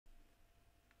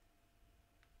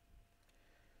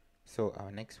So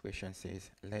our next question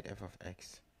says let f of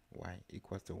x y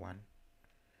equals to 1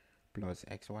 plus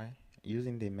xy.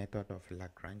 Using the method of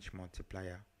Lagrange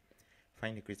multiplier,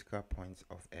 find the critical points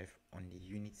of f on the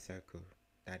unit circle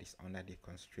that is under the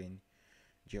constraint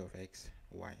g of x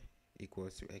y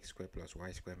equals to x squared plus y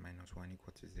squared minus 1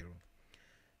 equal to 0.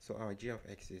 So our g of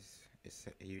x is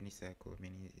a unit circle,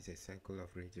 meaning it's a circle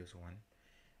of radius 1,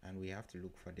 and we have to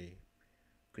look for the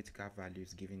critical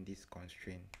values given this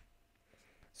constraint.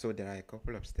 So there are a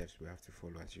couple of steps we have to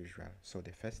follow as usual. So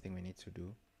the first thing we need to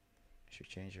do, I should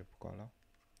change the color.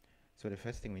 So the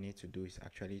first thing we need to do is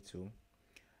actually to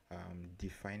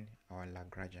define our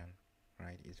Lagrangian,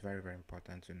 right? It's very, very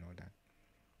important to know that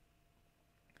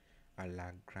our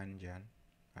Lagrangian,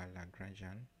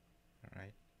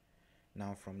 right?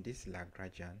 Now from this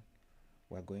Lagrangian,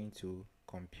 we're going to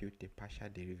compute the partial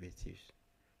derivatives.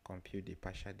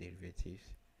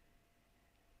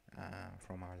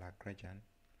 From our Lagrangian.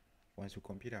 Once we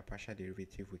compute our partial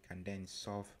derivative, we can then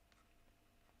solve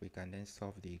the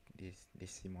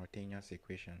simultaneous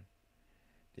equation,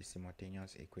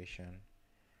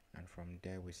 and from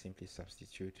there we simply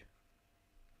substitute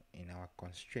in our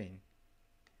constraint,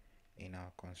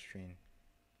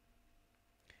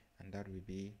 and that will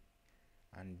be,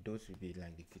 and those will be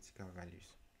like the critical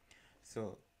values.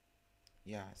 So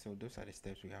yeah, so those are the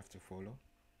steps we have to follow,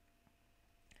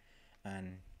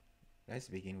 and let's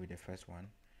begin with the first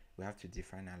one. We have to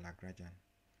define our Lagrangian.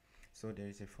 So there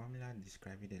is a formula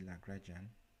describing the Lagrangian,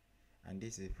 and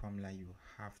this is a formula you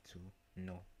have to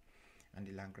know. And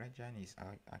the Lagrangian is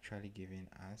actually given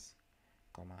as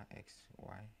comma x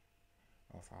y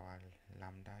of our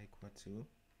lambda equal to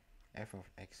f of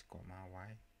x comma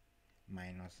y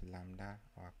minus lambda,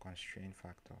 our constraint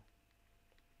factor.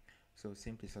 So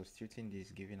simply substituting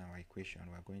this given our equation,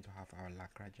 we're going to have our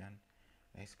Lagrangian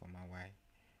x comma y,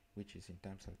 which is in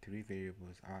terms of three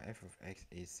variables. Our f of x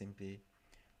is simply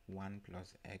 1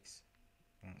 plus x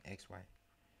xy,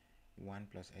 1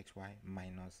 plus xy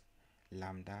minus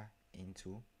lambda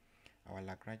into our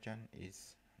Lagrangian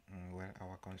is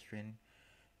our constraint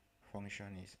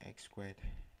function is x squared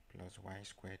plus y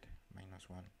squared minus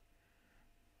 1.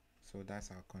 So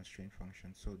that's our constraint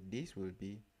function. So this will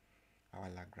be our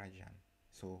Lagrangian.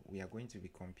 So we are going to be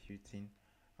computing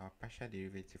our partial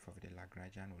derivative of the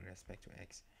Lagrangian with respect to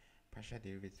x, partial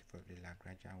derivative of the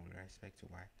Lagrangian with respect to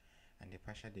y, and the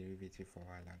partial derivative of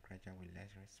our Lagrangian with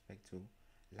respect to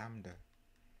lambda.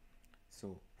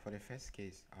 So for the first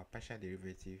case, our partial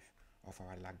derivative of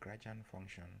our Lagrangian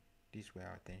function, this is where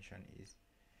our attention is,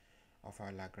 of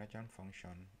our Lagrangian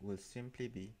function will simply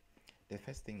be, the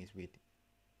first thing is with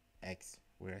x,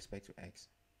 with respect to x.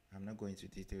 I'm not going into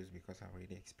details because I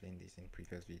already explained this in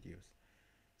previous videos.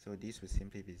 So this will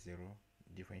simply be 0.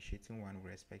 Differentiating 1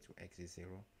 with respect to x is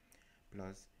 0,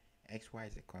 plus xy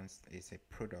is a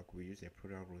product. We use a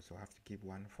product rule, so I have to keep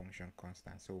one function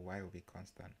constant. So y will be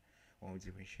constant. When we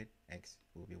differentiate x,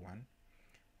 it will be 1,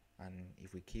 and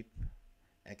if we keep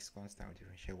x constant, we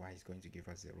differentiate y, is going to give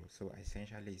us 0. So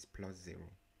essentially it's plus 0.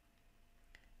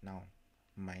 Now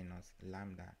minus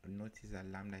lambda. Notice that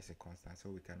lambda is a constant,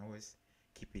 so we can always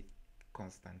keep it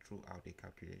constant throughout the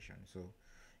calculation. So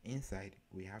inside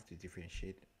we have to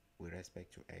differentiate with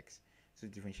respect to x. So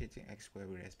differentiating x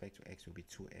squared with respect to x will be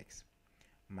 2x,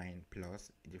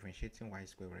 plus differentiating y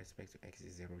squared with respect to x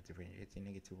is 0, differentiating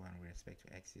negative 1 with respect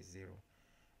to x is 0,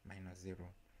 minus 0.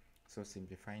 So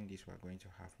simplifying this, we're going to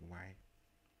have y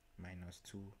minus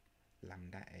 2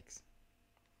 lambda x.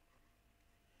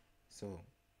 So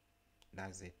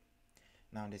that's it.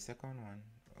 Now the second one,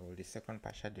 or the second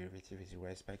partial derivative, is with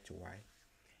respect to y.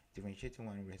 Differentiating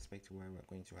 1 with respect to y, we're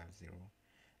going to have 0.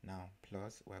 Now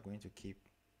plus, we're going to keep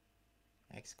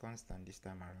x constant this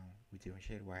time around. We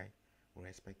differentiate y with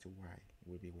respect to y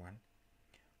will be 1,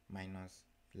 minus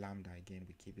lambda. Again,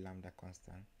 we keep lambda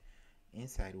constant.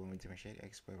 Inside, when we differentiate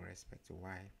x squared with respect to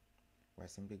y, we're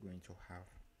simply going to have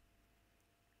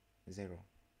 0,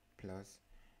 plus,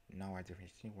 now we're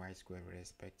differentiating y squared with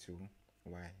respect to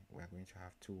y, we're going to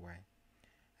have 2y,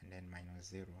 and then minus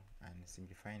 0, and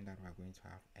simplifying that, we're going to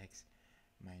have x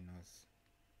minus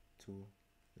 2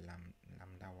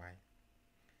 lambda y.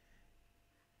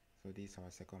 So this is our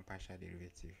second partial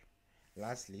derivative.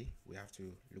 Lastly, we have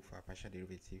to look for a partial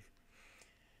derivative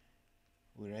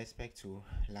with respect to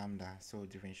lambda. So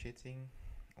differentiating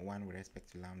 1 with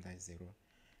respect to lambda is 0,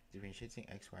 differentiating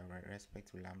xy with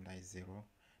respect to lambda is 0.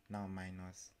 Now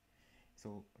minus,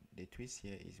 so the twist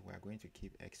here is we are going to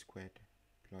keep x squared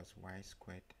plus y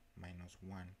squared minus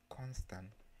 1 constant,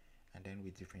 and then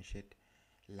we differentiate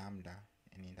lambda,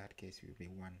 and in that case it will be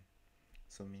 1.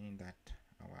 So meaning that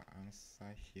our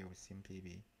answer here will simply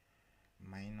be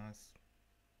minus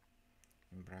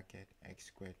in bracket x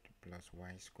squared plus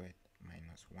y squared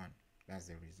minus 1. That's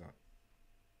the result.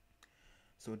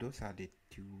 So those are the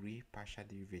three partial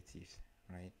derivatives,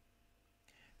 right?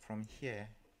 From here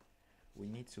we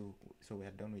need to, so we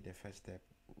are done with the first step.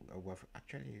 We've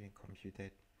actually even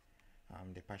computed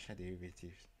the partial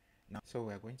derivatives. Now, so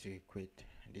we are going to equate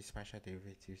these partial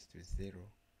derivatives to 0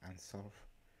 and solve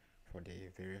for the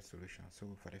various solutions. So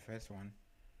for the first one,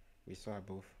 we saw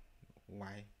above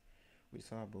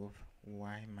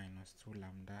y minus 2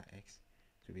 lambda x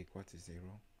to be equal to 0.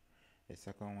 The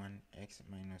second one, x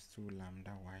minus 2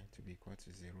 lambda y to be equal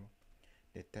to 0.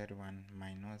 The third one,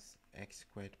 minus x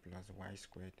squared plus y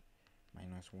squared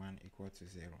minus 1 equal to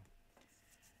 0.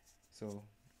 So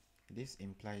this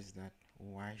implies that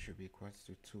y should be equal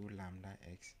to 2 lambda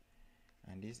x,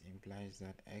 and this implies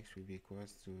that x will be equal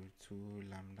to 2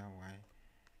 lambda y,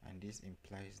 and this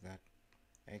implies that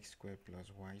x squared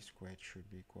plus y squared should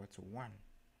be equal to 1.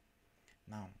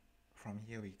 Now from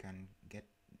here we can get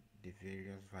the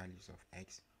various values of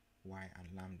x, y,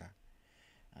 and lambda,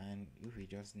 and if we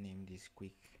just name this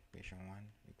quick: equation 1,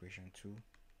 equation 2,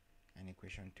 and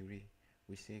equation 3,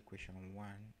 we say equation 1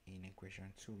 in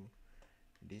equation 2,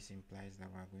 this implies that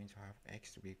we're going to have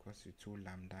x to be equal to 2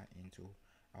 lambda into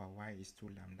our y is 2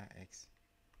 lambda x,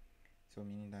 so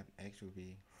meaning that x will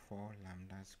be 4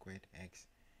 lambda squared x,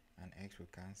 and x will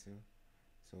cancel,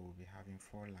 so we'll be having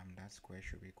 4 lambda squared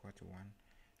should be equal to 1,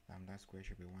 lambda squared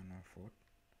should be 1/4,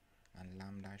 and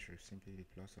lambda should simply be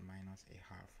plus or minus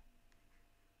a half.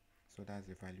 So that's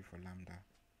the value for lambda.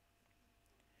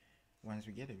 Once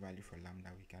we get a value for lambda,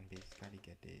 we can basically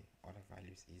get the other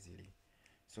values easily.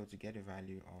 So to get a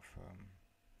value of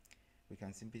we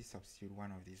can simply substitute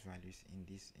one of these values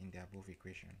in the above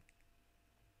equation.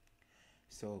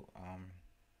 So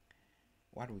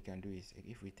what we can do is,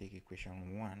 if we take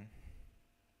equation 1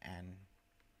 and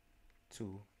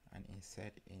 2 and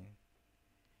insert in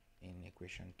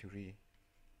equation 3,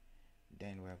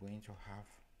 then we are going to have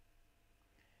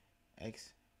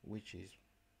x, which is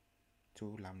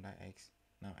 2 lambda x.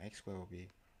 Now x squared will be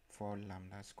 4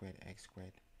 lambda squared x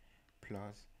squared,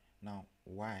 plus now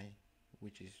y,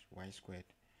 which is y squared,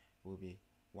 will be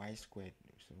y squared.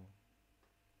 So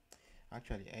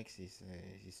actually x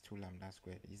is 2 lambda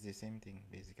squared. It's the same thing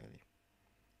basically,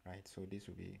 right? So this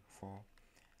will be 4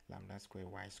 lambda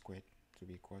squared y squared to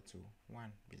be equal to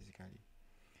 1 basically.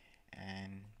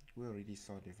 And we already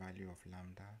saw the value of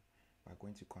lambda. We're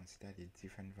going to consider the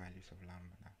different values of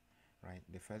lambda, right?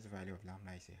 The first value of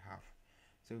lambda is a half.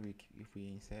 So if we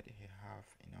insert a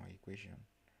half in our equation,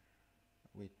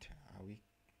 wait,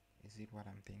 is it what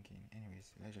I'm thinking?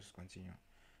 Anyways, let's just continue.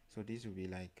 So this will be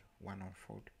like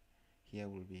 1/4. Here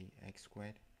will be x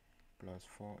squared plus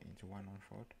 4 into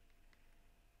 1/4,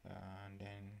 and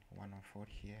then 1/4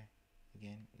 here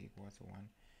again equals to 1,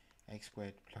 x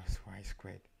squared plus y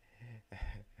squared.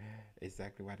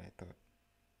 Exactly what I thought.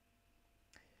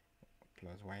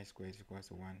 Plus y squared is equals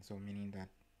to 1. So meaning that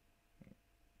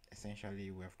essentially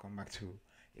we have come back to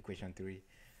equation 3.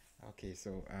 Okay,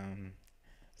 so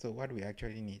what we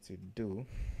actually need to do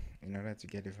in order to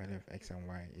get the value of x and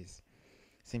y is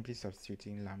simply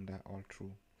substituting lambda all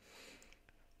through.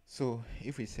 So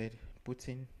if we said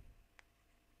putting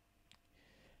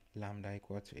lambda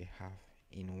equal to a half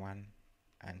in 1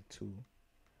 and 2,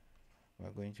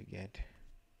 we're going to get,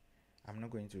 I'm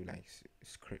not going to like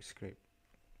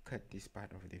cut this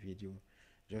part of the video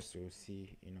just to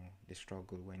see, the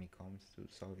struggle when it comes to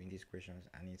solving these questions,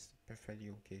 and it's perfectly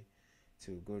okay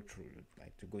to go through,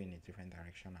 like to go in a different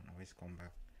direction and always come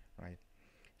back, right?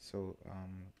 So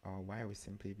our y will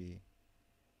simply be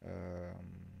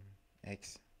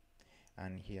x,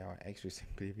 and here our x will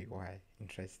simply be y.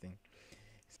 Interesting.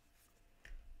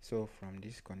 So from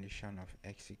this condition of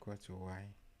x equal to y,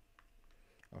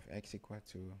 of x equal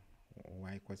to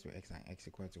y equal to x and x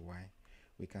equal to y,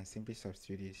 we can simply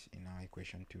substitute this in our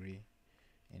equation 3,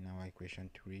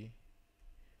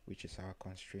 which is our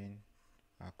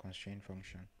constraint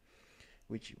function,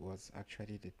 which was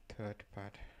actually the third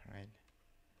part, right?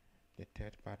 The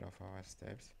third part of our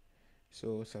steps.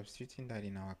 So substituting that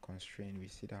in our constraint, we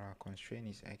see that our constraint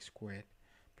is x squared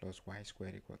plus y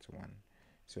squared equal to 1.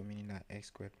 So meaning that x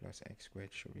squared plus x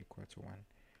squared should be equal to 1.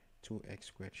 2x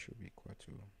squared should be equal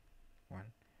to 1.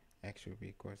 X will be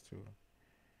equal to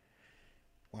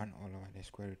 1 all over the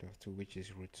square root of 2, which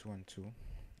is root 2 and 2.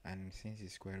 And since the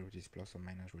square root is plus or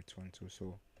minus root 2 and 2,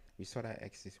 so we saw that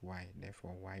x is y,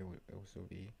 therefore y will also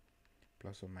be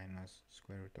plus or minus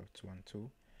square root of 2 and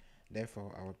 2.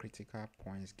 Therefore our critical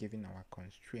points given our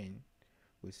constraint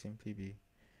will simply be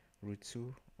root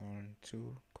 2 on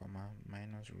 2 comma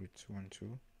minus root 2 on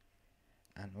 2,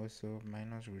 and also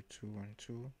minus root 2 on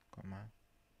 2 comma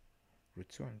root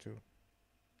 2 on 2,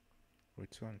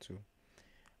 root 2 on 2.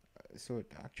 So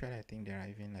actually I think there are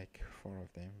even like 4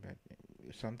 of them, but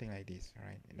something like this,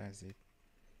 right? That's it.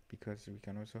 Because we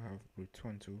can also have root 2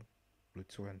 on 2, root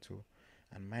 2 on 2,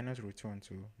 and minus root 2 on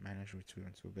 2, minus root 2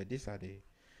 on 2. But these are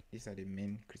the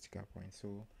main critical points.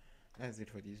 So that's it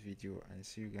for this video, and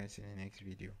see you guys in the next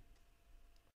video.